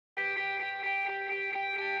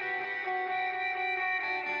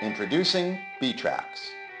Introducing BTrackS,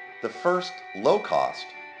 the first low-cost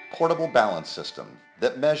portable balance system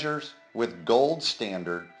that measures with gold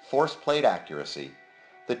standard force plate accuracy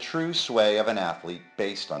the true sway of an athlete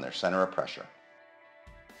based on their center of pressure.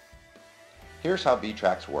 Here's how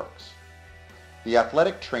BTrackS works. The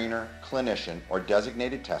athletic trainer, clinician, or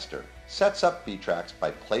designated tester sets up BTrackS by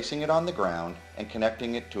placing it on the ground and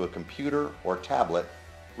connecting it to a computer or tablet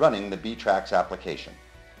running the BTrackS application.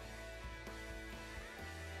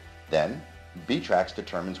 Then, BTrackS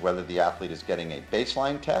determines whether the athlete is getting a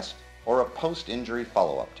baseline test or a post-injury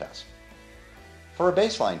follow-up test. For a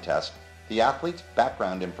baseline test, the athlete's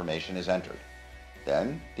background information is entered.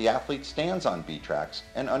 Then, the athlete stands on BTrackS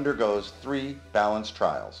and undergoes 3 balance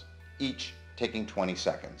trials, each taking 20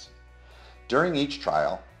 seconds. During each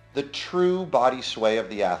trial, the true body sway of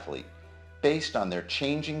the athlete, based on their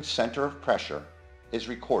changing center of pressure, is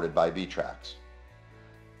recorded by BTrackS.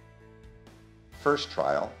 First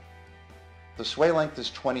trial, the sway length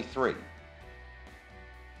is 23.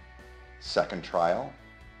 Second trial,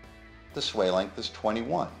 the sway length is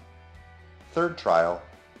 21. Third trial,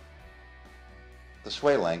 the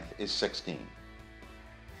sway length is 16.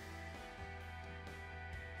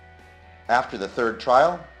 After the third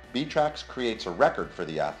trial, BTrackS creates a record for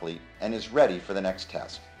the athlete and is ready for the next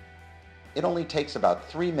test. It only takes about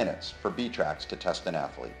 3 minutes for BTrackS to test an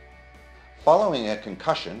athlete. Following a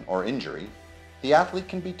concussion or injury, the athlete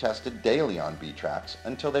can be tested daily on BTrackS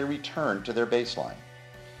until they return to their baseline.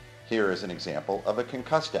 Here is an example of a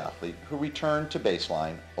concussed athlete who returned to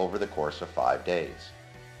baseline over the course of 5 days.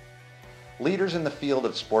 Leaders in the field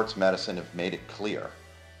of sports medicine have made it clear,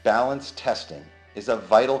 balance testing is a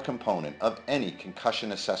vital component of any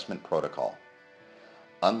concussion assessment protocol.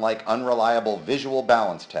 Unlike unreliable visual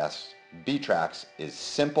balance tests, BTrackS is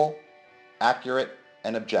simple, accurate,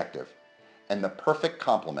 and objective, and the perfect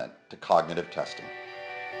complement to cognitive testing.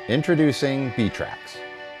 Introducing BTrackS,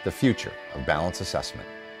 the future of balance assessment.